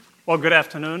Well, good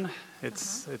afternoon.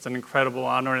 It's an incredible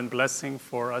honor and blessing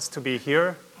for us to be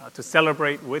here to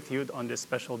celebrate with you on this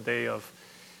special day of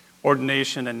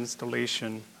ordination and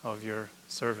installation of your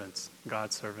servants,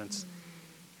 God's servants.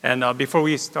 And before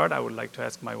we start, I would like to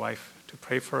ask my wife to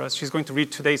pray for us. She's going to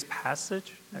read today's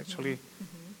passage, actually,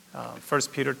 1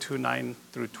 Peter 2, 9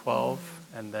 through 12,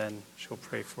 and then she'll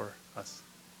pray for us.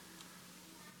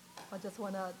 I just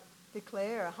want to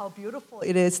declare how beautiful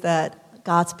it is that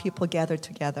God's people gather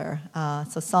together.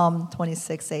 So Psalm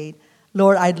 26:8,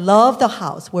 Lord, I love the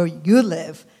house where you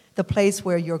live, the place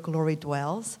where your glory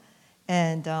dwells.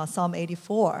 And Psalm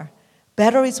 84,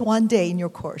 better is one day in your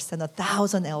course than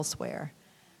 1,000 elsewhere.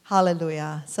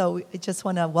 Hallelujah. So I just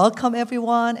want to welcome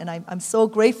everyone, and I'm so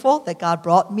grateful that God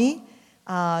brought me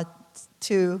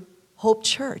to Hope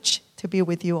Church to be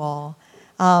with you all.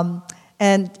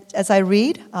 And as I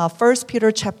read 1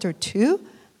 Peter chapter 2,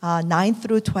 9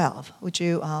 through 12, would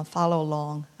you follow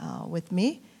along with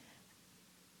me?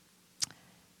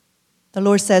 The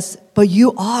Lord says, but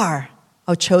you are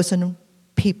a chosen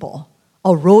people,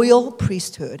 a royal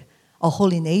priesthood, a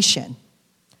holy nation,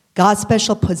 God's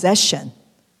special possession,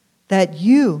 that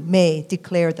you may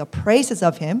declare the praises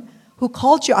of him who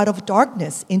called you out of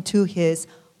darkness into his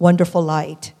wonderful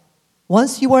light.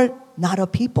 Once you were not a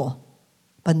people,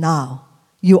 but now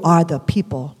you are the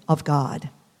people of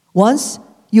God. Once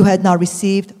you had not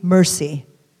received mercy,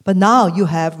 but now you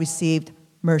have received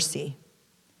mercy.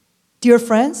 Dear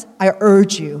friends, I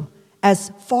urge you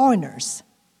as foreigners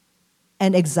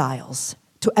and exiles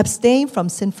to abstain from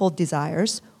sinful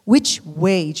desires which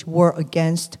wage war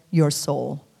against your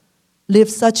soul. Live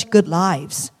such good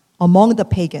lives among the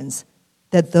pagans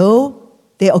that though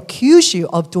they accuse you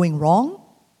of doing wrong,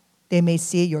 they may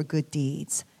see your good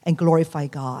deeds and glorify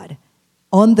God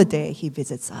on the day he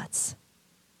visits us.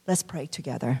 Let's pray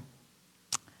together.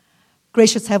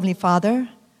 Gracious Heavenly Father,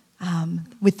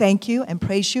 we thank you and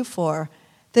praise you for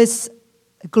this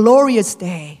glorious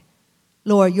day.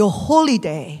 Lord, your holy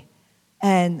day.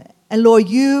 And Lord,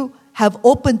 you have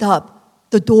opened up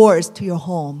the doors to your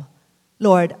home.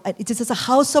 Lord, it is a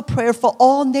house of prayer for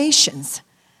all nations.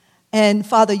 And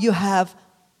Father, you have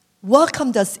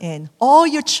welcomed us in, all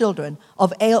your children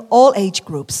of all age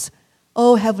groups.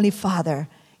 Oh, Heavenly Father,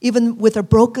 even with our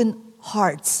broken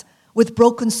hearts, with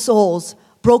broken souls,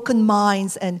 broken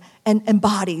minds and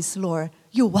bodies, Lord,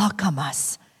 you welcome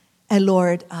us. And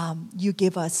Lord, you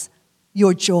give us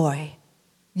your joy,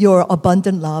 your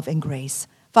abundant love and grace.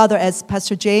 Father, as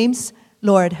Pastor James,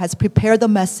 Lord, has prepared the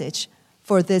message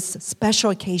for this special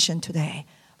occasion today,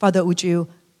 Father, would you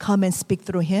come and speak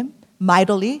through him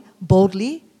mightily,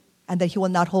 boldly, and that he will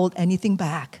not hold anything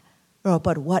back. Lord,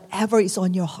 but whatever is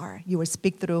on your heart, you will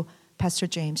speak through Pastor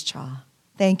James Cha.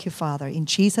 Thank you, Father. In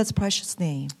Jesus' precious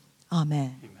name,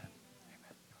 amen. Amen.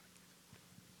 Amen.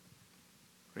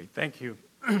 Great, thank you.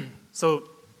 So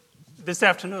this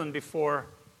afternoon, before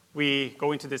we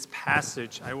go into this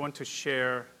passage, I want to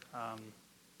share,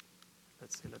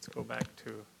 let's go back to,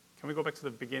 can we go back to the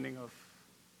beginning of,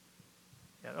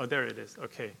 there it is,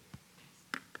 okay.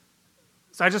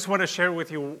 So I just want to share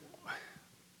with you,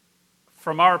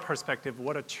 from our perspective,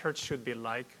 what a church should be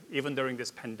like, even during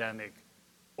this pandemic,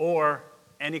 or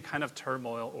any kind of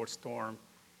turmoil or storm.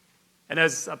 And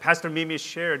as Pastor Mimi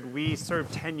shared, we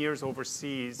served 10 years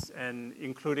overseas, and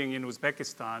including in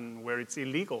Uzbekistan, where it's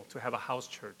illegal to have a house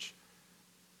church.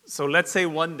 So let's say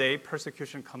one day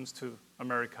persecution comes to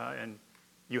America and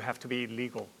you have to be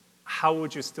legal. How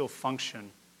would you still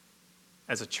function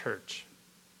as a church?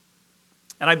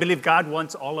 And I believe God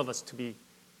wants all of us to be,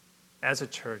 as a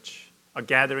church, a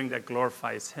gathering that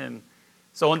glorifies him.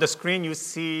 So on the screen you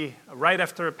see, right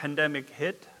after a pandemic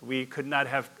hit, we could not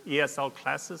have ESL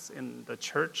classes in the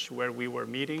church where we were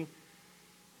meeting.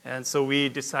 And so we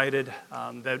decided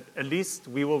that at least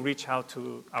we will reach out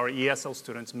to our ESL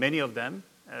students, many of them,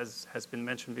 as has been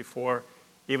mentioned before,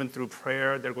 even through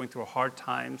prayer, they're going through hard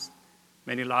times.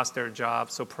 Many lost their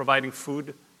jobs. So providing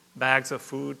food, bags of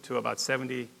food to about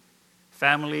 70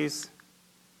 families.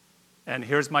 And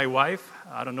here's my wife.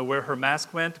 I don't know where her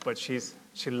mask went, but she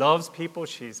loves people.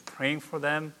 She's praying for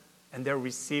them. And they're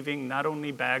receiving not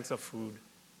only bags of food,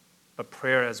 but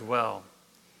prayer as well.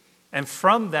 And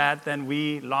from that, then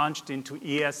we launched into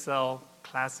ESL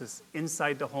classes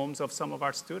inside the homes of some of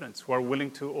our students who are willing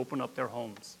to open up their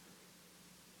homes.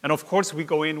 And of course, we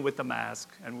go in with the mask,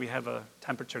 and we have a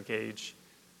temperature gauge,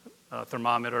 a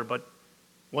thermometer. But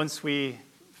once we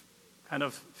kind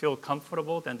of feel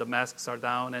comfortable, then the masks are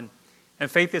down. And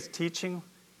Faith is teaching.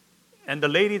 And the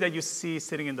lady that you see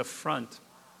sitting in the front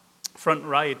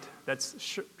right, that's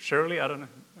Shirley. I'm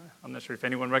not sure if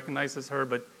anyone recognizes her,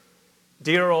 but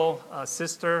dear old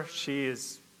sister, she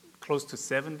is close to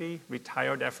 70,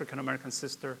 retired African-American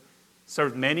sister,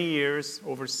 served many years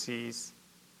overseas,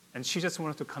 and she just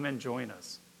wanted to come and join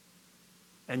us.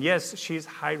 And yes, she's a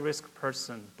high-risk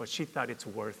person, but she thought it's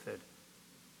worth it.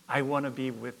 I want to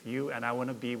be with you, and I want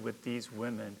to be with these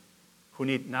women who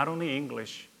need not only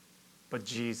English, but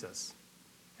Jesus.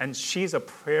 And she's a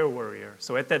prayer warrior.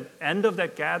 So at the end of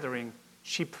that gathering,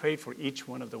 she prayed for each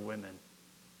one of the women.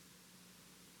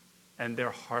 And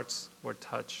their hearts were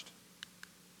touched.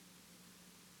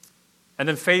 And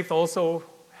then Faith also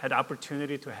had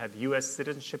opportunity to have U.S.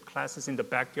 citizenship classes in the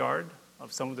backyard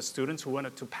of some of the students who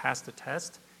wanted to pass the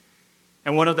test.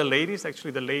 And one of the ladies,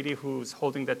 actually the lady who's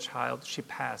holding that child, she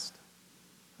passed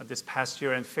this past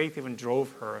year. And Faith even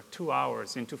drove her 2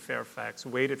 hours into Fairfax,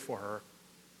 waited for her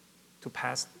to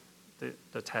pass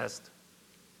the test.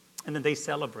 And then they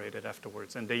celebrated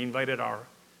afterwards. And they invited our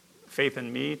Faith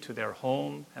and me to their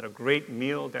home, had a great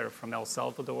meal. They're from El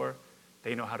Salvador.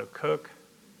 They know how to cook.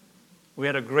 We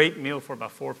had a great meal for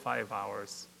about 4 or 5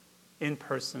 hours, in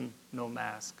person, no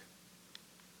mask.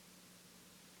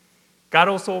 God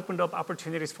also opened up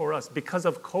opportunities for us. Because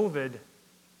of COVID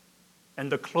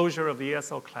and the closure of the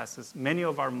ESL classes, many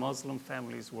of our Muslim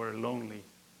families were lonely.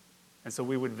 And so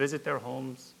we would visit their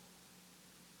homes,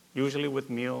 usually with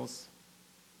meals.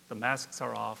 The masks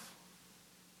are off,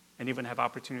 and even have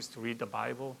opportunities to read the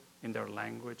Bible in their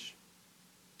language.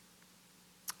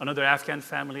 Another Afghan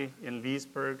family in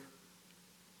Leesburg,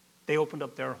 they opened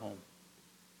up their home.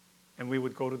 And we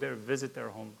would go to visit their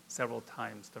home several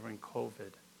times during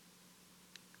COVID.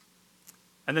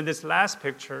 And then this last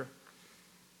picture,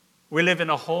 we live in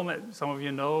a home, as some of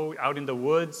you know, out in the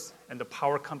woods, and the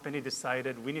power company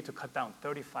decided we need to cut down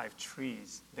 35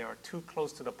 trees. They are too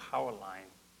close to the power line.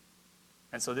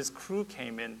 And so this crew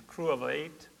came in, crew of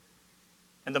 8,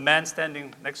 and the man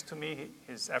standing next to me,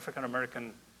 he's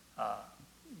African-American,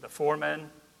 the foreman.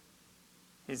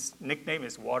 His nickname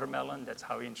is Watermelon. That's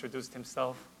how he introduced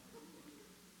himself.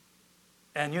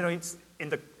 And you know, it's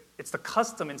the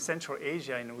custom in Central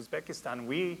Asia, in Uzbekistan.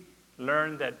 We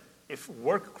learned that if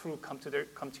work crew come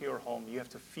to your home, you have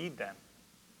to feed them.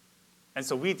 And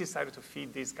so we decided to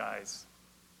feed these guys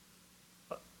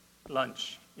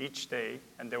lunch each day,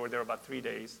 and they were there about 3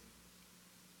 days.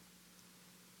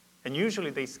 And usually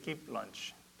they skip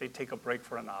lunch. They take a break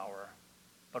for an hour.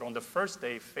 But on the first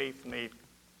day, Faith made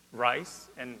rice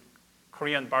and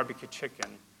Korean barbecue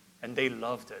chicken, and they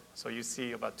loved it. So you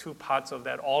see about 2 pots of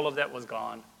that. All of that was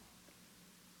gone.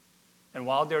 And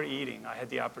while they're eating, I had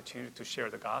the opportunity to share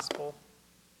the gospel,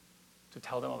 to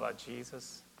tell them about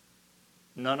Jesus.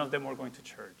 None of them were going to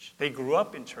church. They grew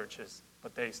up in churches,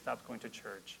 but they stopped going to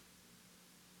church.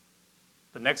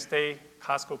 The next day,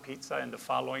 Costco pizza, and the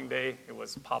following day, it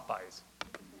was Popeyes.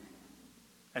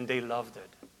 And they loved it.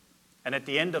 And at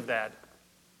the end of that,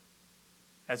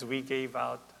 as we gave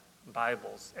out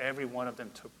Bibles, every one of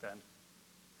them took them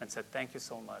and said, "Thank you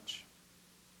so much."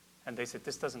 And they said,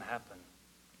 "This doesn't happen.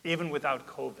 Even without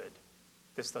COVID,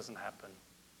 this doesn't happen.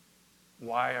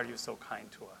 Why are you so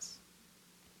kind to us?"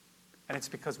 And it's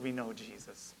because we know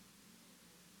Jesus.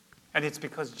 And it's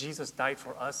because Jesus died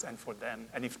for us and for them.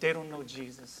 And if they don't know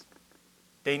Jesus,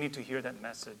 they need to hear that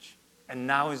message. And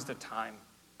now is the time.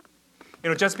 You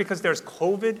know, just because there's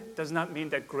COVID does not mean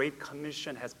that Great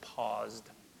Commission has paused.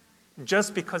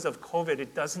 Just because of COVID,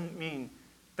 it doesn't mean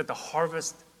that the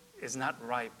harvest is not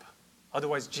ripe.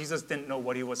 Otherwise, Jesus didn't know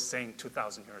what he was saying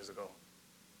 2,000 years ago.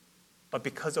 But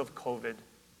because of COVID,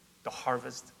 the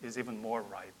harvest is even more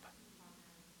ripe.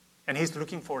 And he's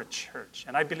looking for a church.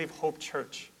 And I believe Hope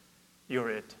Church, you're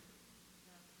it.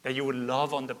 That you would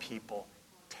love on the people.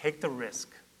 Take the risk.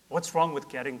 What's wrong with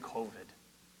getting COVID?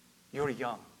 You're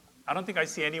young. I don't think I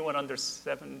see anyone under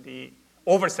 70,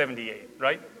 over 78,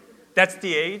 right? That's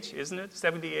the age, isn't it?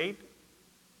 78.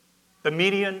 The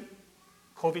median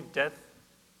COVID death,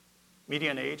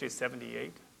 median age is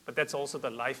 78. But that's also the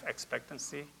life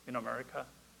expectancy in America.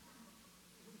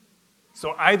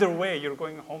 So either way, you're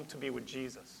going home to be with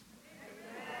Jesus.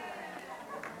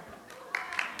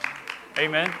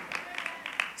 Amen?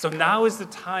 So now is the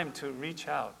time to reach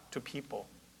out to people.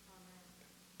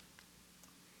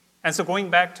 And so going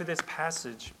back to this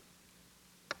passage,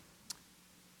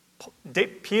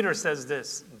 Peter says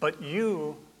this, but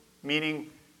you,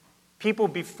 meaning people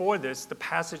before this, the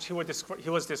passage he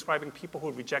was describing people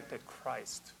who rejected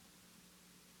Christ.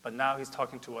 But now he's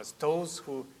talking to us, those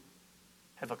who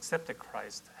have accepted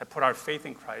Christ, have put our faith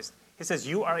in Christ. He says,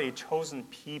 you are a chosen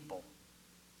people,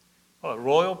 a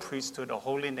royal priesthood, a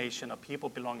holy nation, a people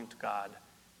belonging to God,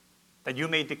 that you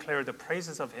may declare the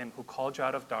praises of him who called you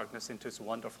out of darkness into his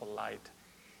wonderful light.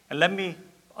 And let me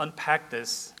unpack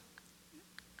this.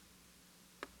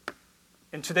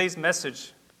 in today's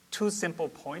message, 2 simple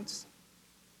points.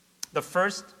 The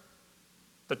first,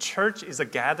 the church is a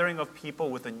gathering of people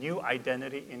with a new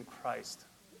identity in Christ.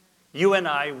 You and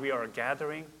I, we are a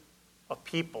gathering of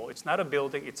people. It's not a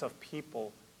building, it's of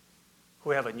people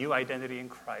who have a new identity in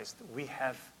Christ. We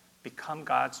have become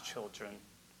God's children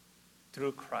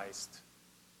through Christ.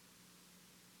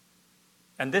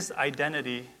 And this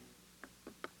identity,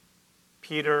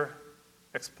 Peter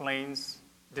explains,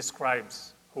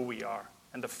 describes who we are.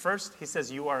 And the first, he says,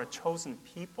 you are a chosen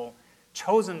people.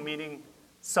 Chosen meaning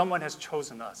someone has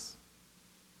chosen us.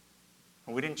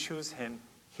 And we didn't choose him,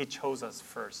 he chose us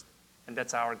first. And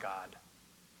that's our God.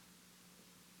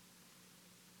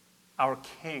 Our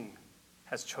King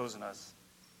has chosen us.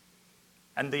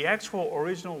 And the actual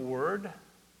original word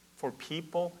for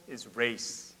people is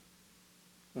race.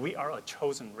 We are a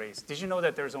chosen race. Did you know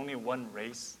that there's only one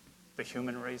race, the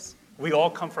human race? We all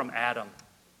come from Adam.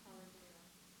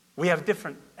 We have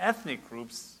different ethnic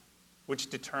groups which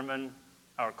determine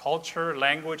our culture,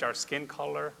 language, our skin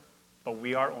color, but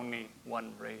we are only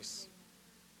one race.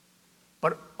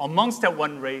 But amongst that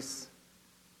one race,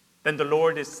 then the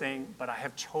Lord is saying, but I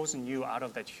have chosen you out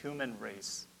of that human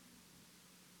race,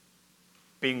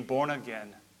 being born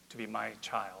again to be my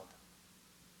child,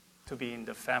 to be in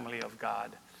the family of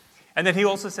God. And then he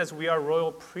also says we are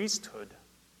royal priesthood.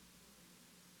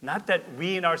 Not that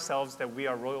we in ourselves, that we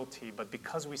are royalty, but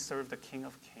because we serve the King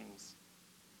of Kings,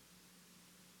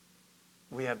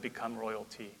 we have become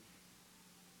royalty.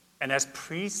 And as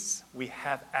priests, we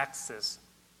have access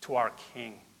to our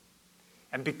King.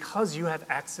 And because you have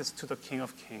access to the King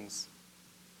of Kings,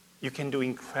 you can do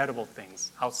incredible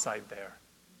things outside there.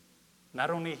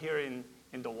 Not only here in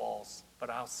the walls,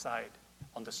 but outside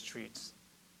on the streets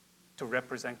to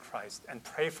represent Christ and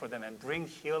pray for them and bring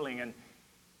healing and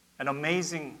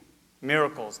amazing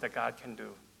miracles that God can do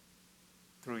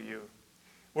through you.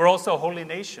 We're also a holy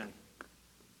nation.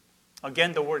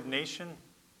 Again, the word nation,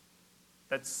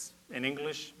 that's in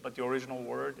English, but the original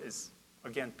word is,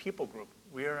 again, people group.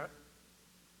 We are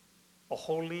a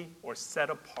holy or set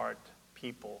apart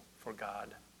people for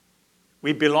God.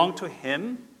 We belong to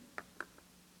him,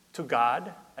 to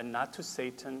God, and not to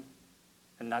Satan,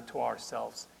 and not to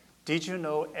ourselves. Did you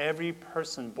know every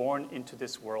person born into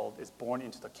this world is born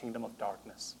into the kingdom of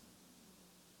darkness?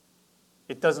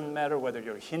 It doesn't matter whether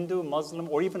you're Hindu, Muslim,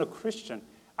 or even a Christian.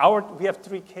 We have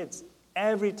 3 kids.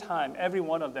 Every time, every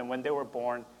one of them, when they were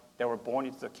born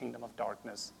into the kingdom of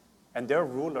darkness. And their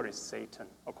ruler is Satan,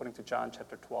 according to John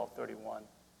chapter 12:31.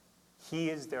 He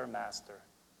is their master.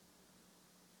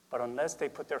 But unless they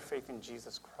put their faith in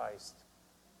Jesus Christ,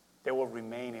 they will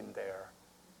remain in there.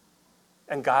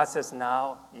 And God says,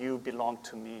 now you belong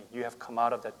to me. You have come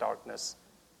out of that darkness.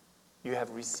 You have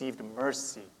received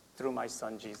mercy through my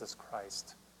Son, Jesus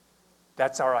Christ.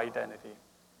 That's our identity.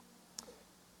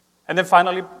 And then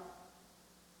finally,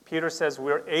 Peter says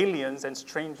we're aliens and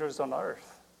strangers on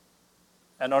earth.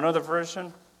 And another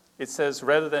version, it says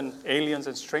rather than aliens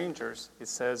and strangers, it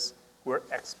says we're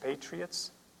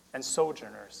expatriates and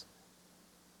sojourners.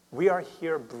 We are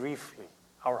here briefly.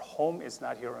 Our home is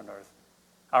not here on earth.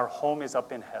 Our home is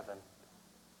up in heaven.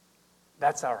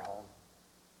 That's our home.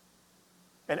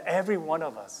 And every one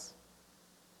of us,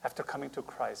 after coming to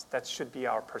Christ, that should be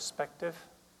our perspective.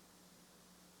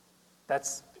 That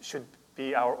should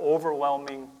be our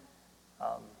overwhelming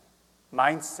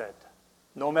mindset,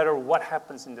 no matter what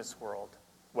happens in this world,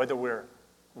 whether we're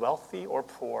wealthy or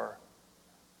poor,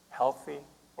 healthy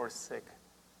or sick.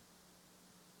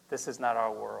 This is not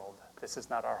our world. This is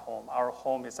not our home. Our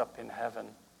home is up in heaven.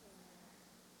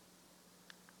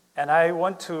 And I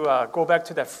want to go back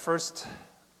to that first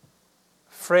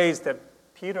phrase that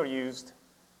Peter used,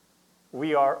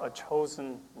 we are a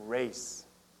chosen race.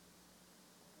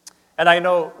 And I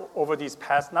know over these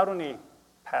not only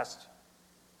past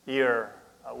year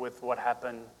with what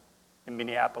happened in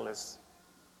Minneapolis,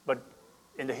 but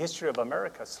in the history of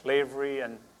America, slavery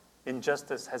and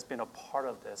injustice has been a part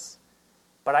of this.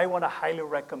 But I want to highly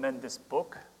recommend this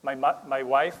book. My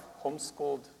wife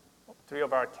homeschooled 3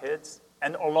 of our kids,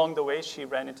 and along the way she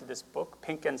ran into this book,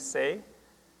 Pink and Say.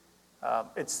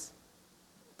 It's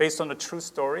based on a true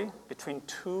story between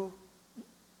 2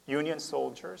 Union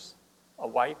soldiers, a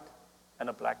white and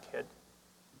a black kid.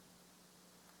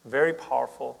 Very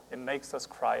powerful. It makes us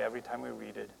cry every time we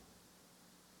read it.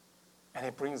 And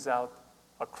it brings out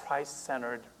a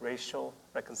Christ-centered racial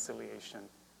reconciliation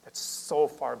that's so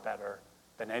far better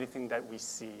than anything that we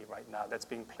see right now that's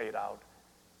being played out.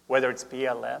 Whether it's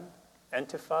BLM,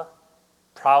 Antifa,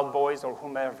 Proud Boys, or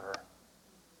whomever.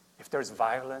 If there's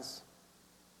violence,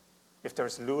 if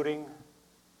there's looting,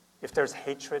 if there's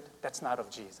hatred, that's not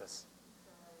of Jesus.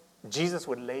 Jesus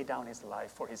would lay down his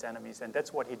life for his enemies, and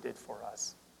that's what he did for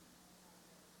us.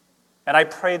 And I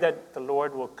pray that the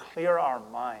Lord will clear our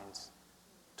minds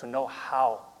to know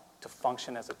how to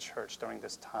function as a church during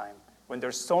this time when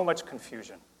there's so much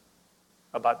confusion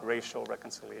about racial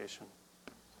reconciliation.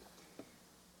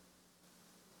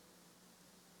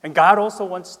 And God also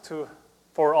wants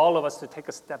for all of us to take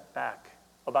a step back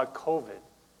about COVID.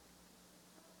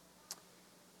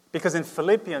 Because in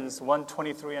Philippians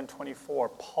 1:23 and 24,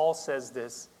 Paul says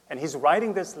this, and he's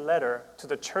writing this letter to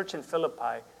the church in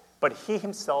Philippi, but he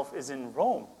himself is in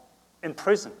Rome, in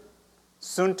prison,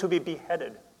 soon to be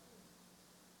beheaded.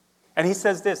 And he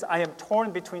says this, I am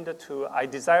torn between the two. I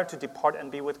desire to depart and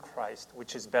be with Christ,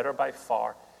 which is better by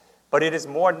far, but it is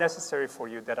more necessary for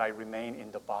you that I remain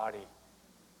in the body.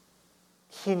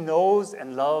 He knows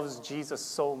and loves Jesus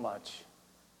so much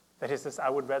that he says, I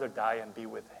would rather die and be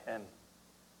with him.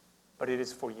 But it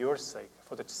is for your sake,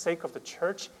 for the sake of the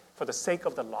church, for the sake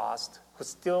of the lost,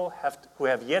 who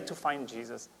have yet to find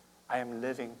Jesus, I am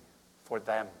living for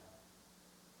them.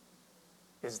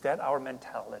 Is that our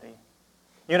mentality?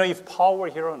 You know, if Paul were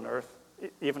here on earth,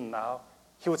 even now,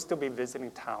 he would still be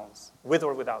visiting towns, with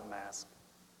or without mask.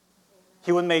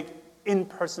 He would make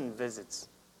in-person visits.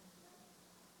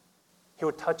 He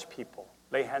would touch people,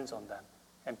 lay hands on them,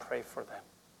 and pray for them.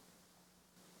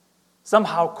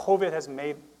 Somehow, COVID has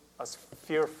made us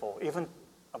fearful, even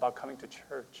about coming to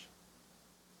church.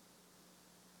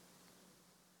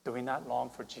 Do we not long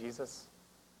for Jesus?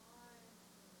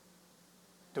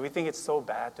 Do we think it's so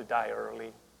bad to die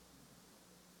early?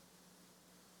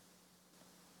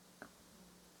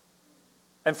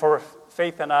 And for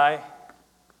Faith and I,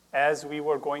 as we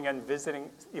were going and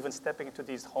visiting, even stepping into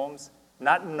these homes,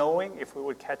 not knowing if we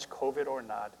would catch COVID or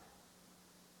not,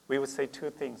 we would say two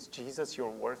things. Jesus, you're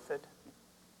worth it.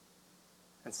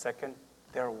 And second,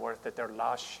 they're worth it. They're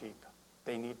lost sheep.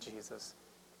 They need Jesus.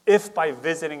 If by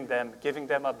visiting them, giving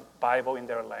them a Bible in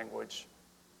their language,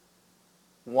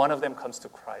 one of them comes to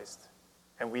Christ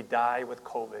and we die with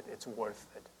COVID, it's worth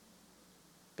it.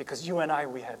 Because you and I,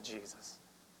 we have Jesus.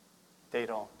 They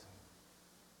don't.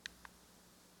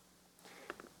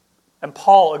 And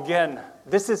Paul, again,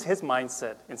 this is his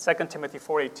mindset. In 2 Timothy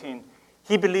 4:18,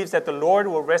 he believes that the Lord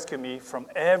will rescue me from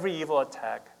every evil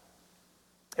attack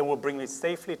and will bring me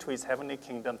safely to his heavenly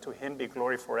kingdom. To him be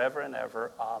glory forever and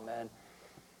ever. Amen.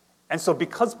 And so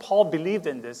because Paul believed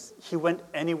in this, he went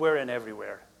anywhere and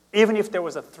everywhere. Even if there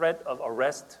was a threat of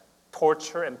arrest,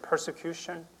 torture, and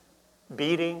persecution,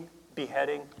 beating,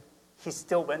 beheading, he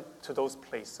still went to those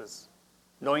places,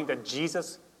 knowing that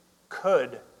Jesus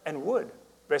could and would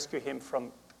rescue him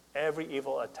from every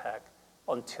evil attack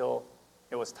until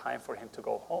it was time for him to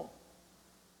go home.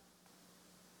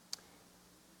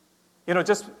 You know,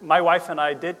 just my wife and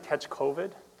I did catch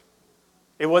COVID.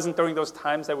 It wasn't during those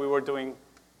times that we were doing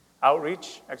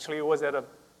outreach. Actually, it was at a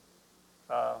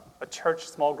church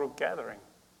small group gathering,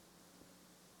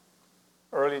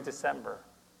 early December.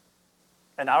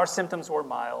 And our symptoms were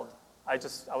mild. I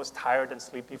was tired and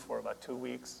sleepy for about 2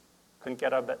 weeks. Couldn't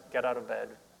get out of bed.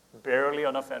 Barely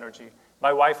enough energy.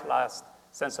 My wife lost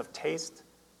sense of taste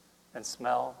and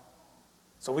smell.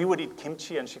 So we would eat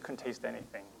kimchi and she couldn't taste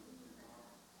anything.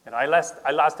 And I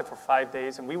lasted for 5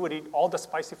 days, and we would eat all the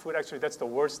spicy food. Actually, that's the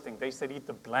worst thing. They said eat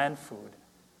the bland food,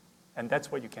 and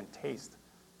that's what you can taste.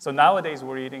 So nowadays,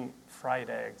 we're eating fried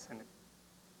eggs, and the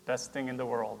best thing in the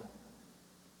world.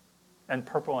 And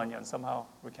purple onion, somehow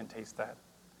we can taste that.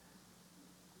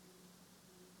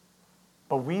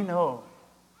 But we know,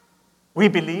 we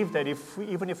believe that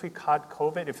even if we caught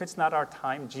COVID, if it's not our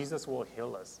time, Jesus will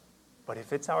heal us. But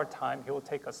if it's our time, he will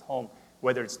take us home,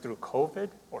 whether it's through COVID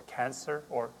or cancer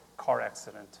or car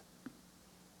accident.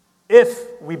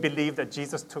 If we believe that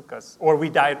Jesus took us, or we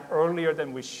died earlier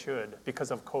than we should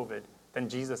because of COVID, then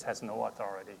Jesus has no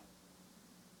authority.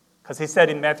 Because he said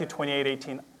in Matthew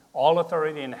 28:18, all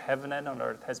authority in heaven and on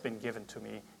earth has been given to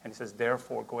me. And he says,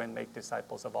 therefore, go and make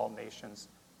disciples of all nations.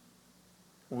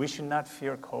 We should not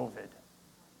fear COVID,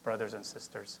 brothers and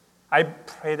sisters. I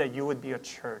pray that you would be a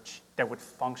church that would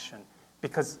function,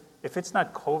 because if it's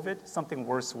not COVID, something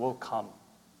worse will come.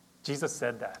 Jesus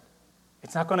said that.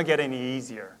 It's not going to get any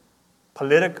easier.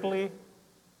 Politically,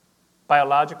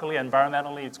 biologically,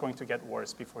 environmentally, it's going to get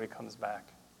worse before he comes back.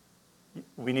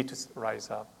 We need to rise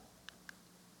up.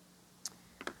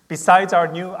 Besides our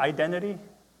new identity,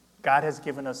 God has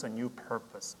given us a new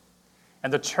purpose.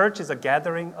 And the church is a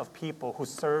gathering of people who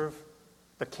serve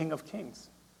the King of Kings.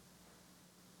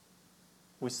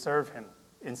 We serve him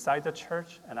inside the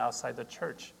church and outside the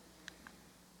church.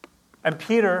 And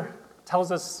Peter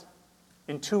tells us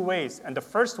in two ways. And the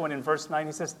first one in verse 9,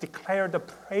 he says, declare the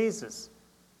praises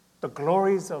the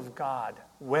glories of God,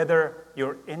 whether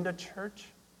you're in the church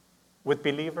with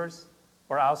believers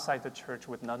or outside the church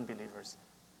with non-believers.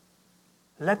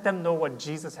 Let them know what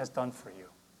Jesus has done for you.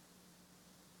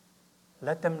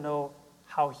 Let them know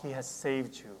how he has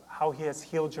saved you, how he has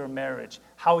healed your marriage,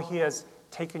 how he has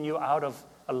taken you out of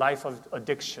a life of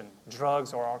addiction,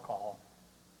 drugs or alcohol,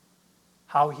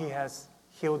 how he has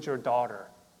healed your daughter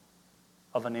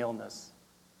of an illness.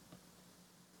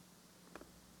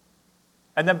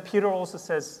 And then Peter also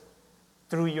says,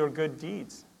 through your good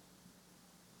deeds,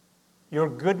 your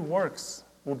good works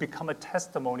will become a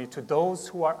testimony to those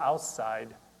who are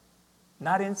outside,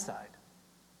 not inside.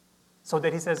 So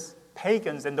that he says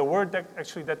pagans, and the word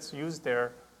that's used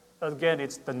there, again,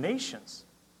 it's the nations.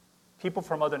 People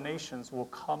from other nations will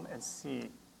come and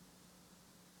see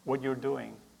what you're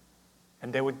doing,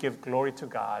 and they would give glory to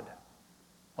God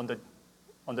on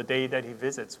the day that he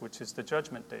visits, which is the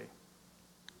judgment day.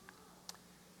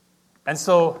 And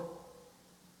so,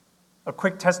 a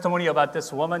quick testimony about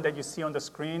this woman that you see on the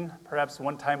screen. Perhaps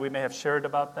one time we may have shared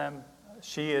about them.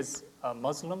 She is a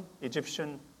Muslim,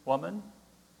 Egyptian woman.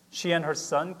 She and her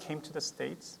son came to the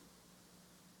States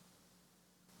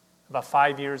about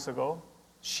 5 years ago.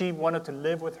 She wanted to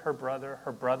live with her brother.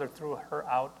 Her brother threw her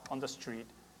out on the street.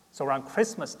 So around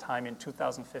Christmas time in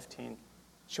 2015,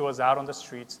 she was out on the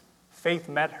streets. Faith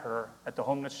met her at the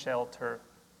homeless shelter,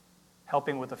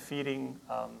 helping with the feeding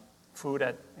food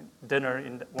at dinner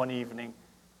one evening.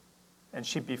 And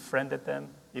she befriended them,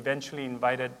 eventually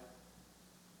invited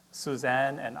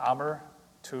Suzanne and Amr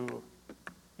to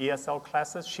ESL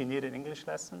classes. She needed English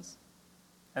lessons.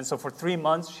 And so for 3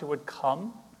 months, she would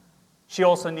come. She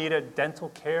also needed dental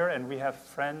care, and we have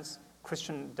friends,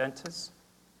 Christian dentists.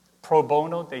 Pro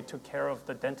bono, they took care of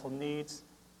the dental needs,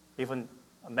 even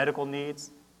medical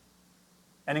needs,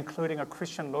 and including a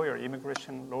Christian lawyer,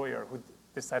 immigration lawyer, who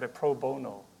decided pro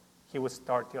bono he would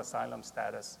start the asylum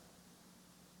status.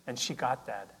 And she got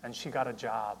that, and she got a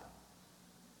job.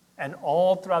 And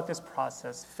all throughout this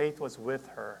process, Faith was with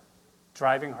her,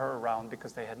 driving her around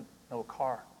because they had no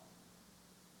car.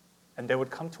 And they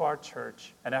would come to our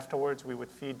church, and afterwards we would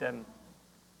feed them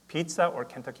pizza or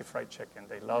Kentucky Fried Chicken.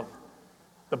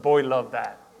 The boy loved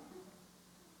that.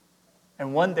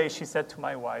 And one day she said to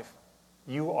my wife,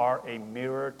 "You are a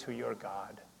mirror to your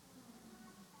God."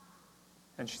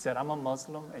 And she said, "I'm a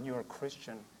Muslim and you're a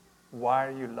Christian. Why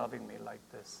are you loving me like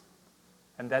this?"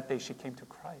 And that day she came to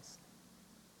Christ.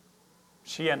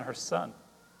 She and her son.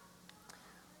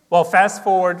 Well, fast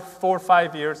forward 4 or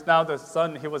 5 years. Now the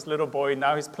son, he was a little boy.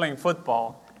 Now he's playing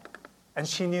football. And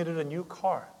she needed a new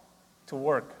car to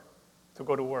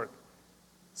go to work.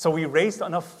 So we raised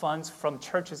enough funds from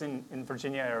churches in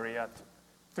Virginia area,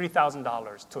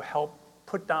 $3,000, to help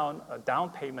put down a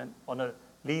down payment on a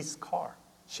leased car.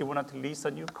 She wanted to lease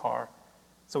a new car.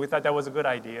 So we thought that was a good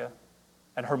idea.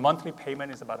 And her monthly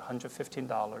payment is about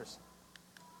 $115.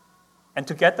 And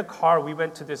to get the car, we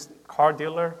went to this car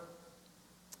dealer,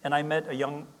 and I met a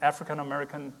young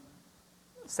African-American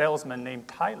salesman named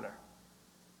Tyler.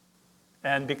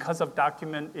 And because of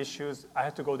document issues, I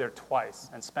had to go there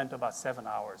twice and spent about 7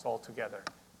 hours altogether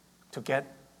to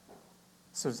get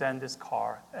Suzanne this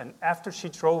car. And after she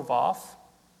drove off,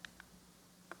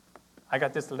 I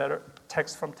got this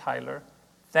text from Tyler.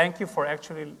 "Thank you for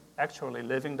actually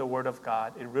living the Word of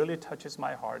God. It really touches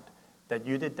my heart that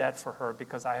you did that for her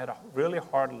because I had a really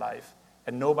hard life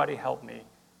and nobody helped me.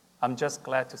 I'm just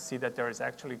glad to see that there is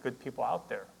actually good people out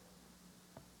there."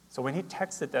 So when he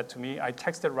texted that to me, I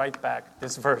texted right back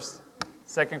this verse,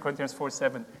 2 Corinthians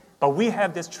 4:7. "But we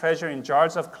have this treasure in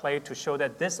jars of clay to show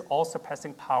that this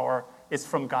all-surpassing power is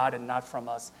from God and not from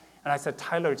us." And I said,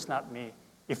 "Tyler, it's not me.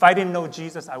 If I didn't know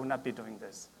Jesus, I would not be doing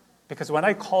this." Because when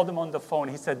I called him on the phone,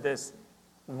 he said this,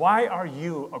 "Why are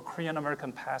you, a Korean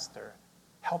American pastor,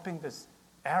 helping this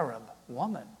Arab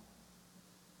woman?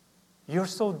 You're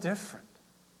so different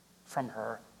from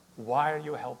her. Why are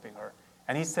you helping her?"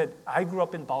 And he said, "I grew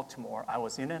up in Baltimore. I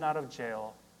was in and out of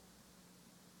jail.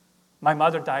 My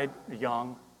mother died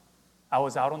young. I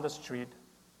was out on the street,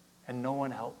 and no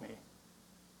one helped me.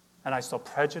 And I saw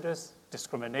prejudice,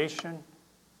 discrimination,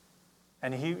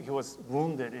 and he was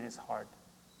wounded in his heart.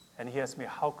 And he asked me,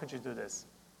 'How could you do this?'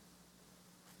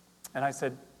 And I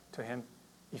said to him,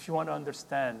 'If you want to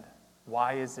understand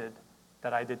why is it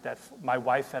that I did that, my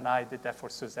wife and I did that for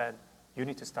Suzanne, you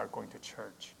need to start going to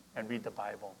church and read the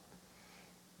Bible.'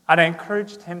 And I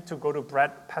encouraged him to go to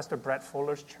Pastor Brett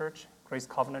Fuller's church, Grace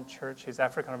Covenant Church. He's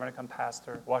African-American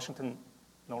pastor, Washington,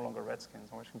 no longer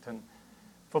Redskins, Washington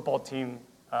football team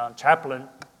chaplain.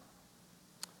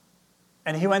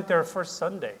 And he went there first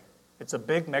Sunday. It's a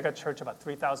big mega church, about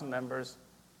 3,000 members,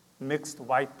 mixed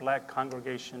white-black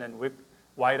congregation and with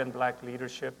white and black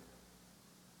leadership.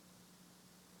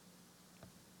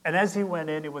 And as he went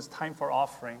in, it was time for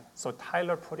offering. So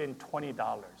Tyler put in $20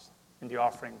 in the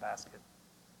offering basket.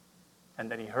 And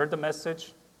then he heard the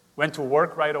message, went to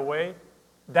work right away.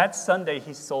 That Sunday,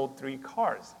 he sold 3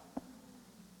 cars.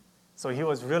 So he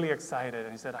was really excited,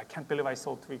 and he said, I can't believe I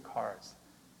sold 3 cars.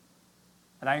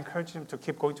 And I encouraged him to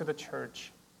keep going to the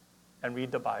church and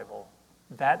read the Bible.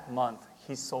 That month,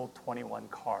 he sold 21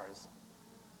 cars.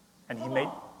 And he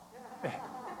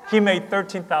made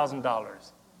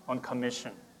 $13,000 on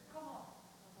commission.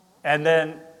 And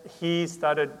then he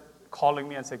started calling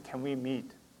me and said, can we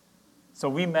meet? So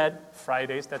we met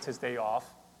Fridays, that's his day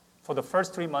off. For the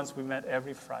first 3 months, we met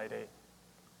every Friday.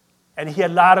 And he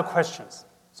had a lot of questions.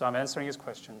 So I'm answering his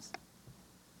questions.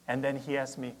 And then he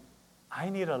asked me, I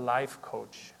need a life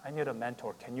coach. I need a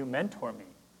mentor. Can you mentor me?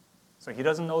 So he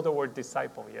doesn't know the word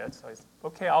disciple yet. So I said,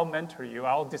 okay, I'll mentor you.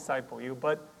 I'll disciple you.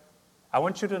 But I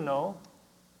want you to know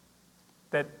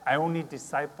that I only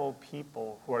disciple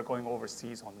people who are going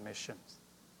overseas on missions.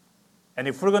 And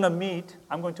if we're going to meet,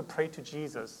 I'm going to pray to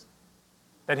Jesus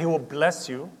that he will bless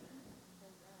you,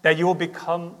 that you will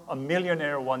become a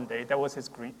millionaire one day. That was his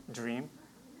dream.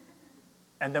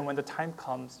 And then when the time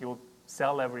comes, you'll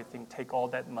sell everything, take all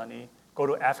that money, go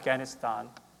to Afghanistan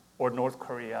or North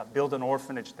Korea, build an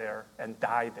orphanage there, and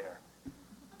die there.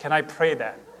 Can I pray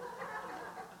that?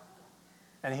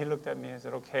 And he looked at me and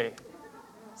said, okay.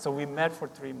 So we met for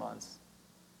 3 months.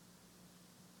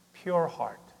 Pure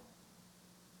heart.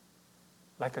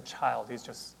 Like a child, he's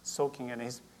just soaking in.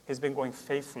 He's been going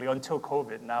faithfully until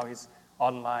COVID. Now he's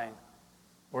online,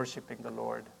 worshiping the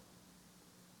Lord.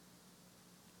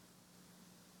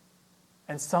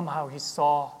 And somehow he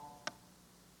saw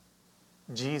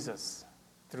Jesus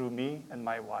through me and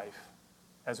my wife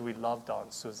as we loved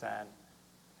on Suzanne.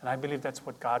 And I believe that's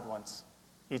what God wants,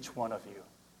 each one of you.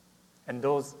 And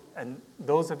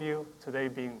those of you today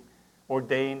being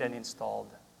ordained and installed,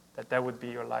 that would be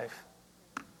your life.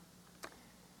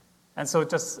 And so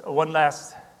just one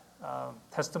last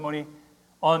testimony.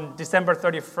 On December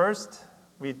 31st,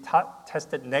 we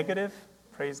tested negative,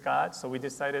 praise God. So we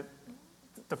decided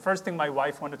the first thing my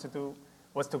wife wanted to do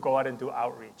was to go out and do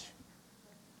outreach.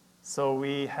 So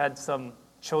we had some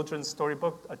children's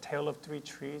storybook, A Tale of Three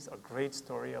Trees, a great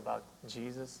story about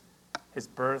Jesus, his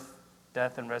birth,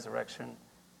 death, and resurrection.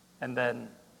 And then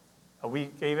we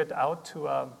gave it out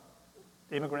to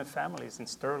immigrant families in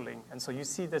Sterling. And so you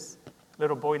see this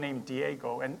little boy named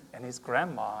Diego and his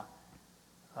grandma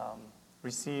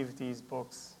received these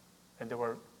books, and they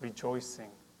were rejoicing.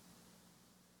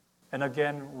 And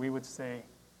again, we would say,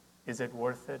 is it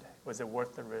worth it? Was it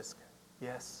worth the risk?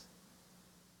 Yes.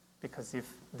 Because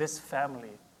if this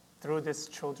family, through this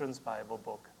children's Bible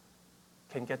book,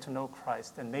 can get to know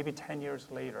Christ, and maybe 10 years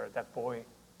later, that boy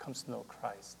comes to know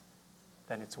Christ,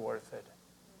 then it's worth it.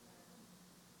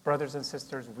 Brothers and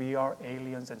sisters, we are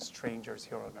aliens and strangers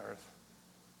here on earth.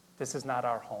 This is not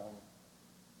our home.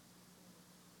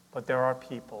 But there are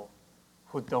people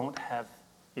who don't have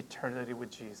eternity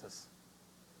with Jesus.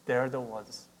 They're the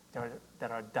ones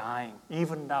that are dying,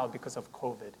 even now because of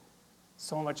COVID.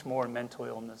 So much more mental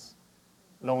illness,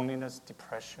 loneliness,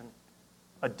 depression,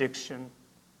 addiction,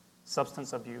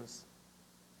 substance abuse.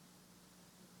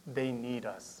 They need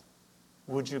us.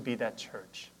 Would you be that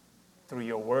church? Through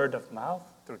your word of mouth,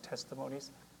 through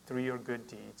testimonies, through your good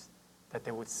deeds, that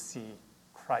they would see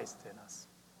Christ in us.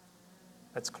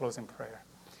 Let's close in prayer.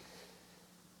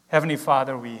 Heavenly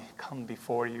Father, we come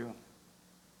before you.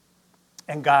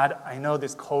 And God, I know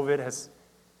this COVID has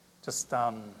just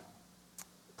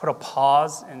put a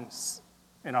pause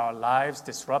in our lives,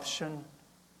 disruption.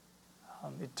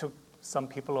 It took some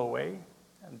people away,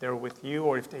 and they're with you,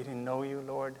 or if they didn't know you,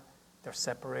 Lord, they're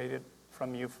separated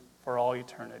from you for all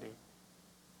eternity.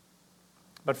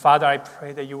 But Father, I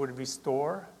pray that you would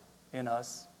restore in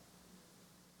us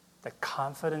the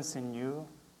confidence in you,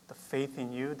 the faith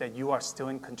in you, that you are still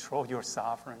in control, you're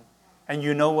sovereign, and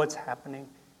you know what's happening.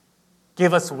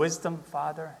 Give us wisdom,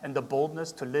 Father, and the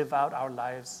boldness to live out our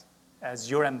lives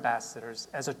as your ambassadors,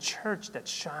 as a church that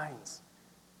shines.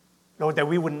 Lord, that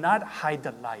we would not hide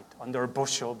the light under a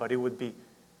bushel, but it would be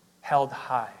held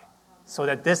high, so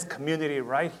that this community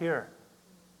right here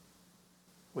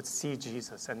would see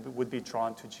Jesus and would be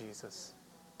drawn to Jesus.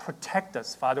 Protect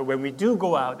us, Father, when we do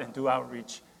go out and do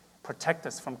outreach. Protect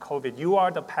us from COVID. You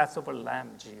are the Passover lamb,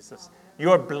 Jesus.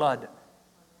 Your blood,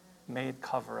 may it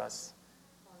cover us.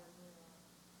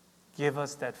 Give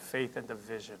us that faith and the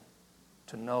vision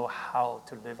to know how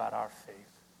to live out our faith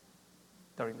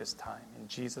during this time. In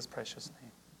Jesus' precious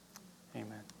name,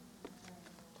 amen.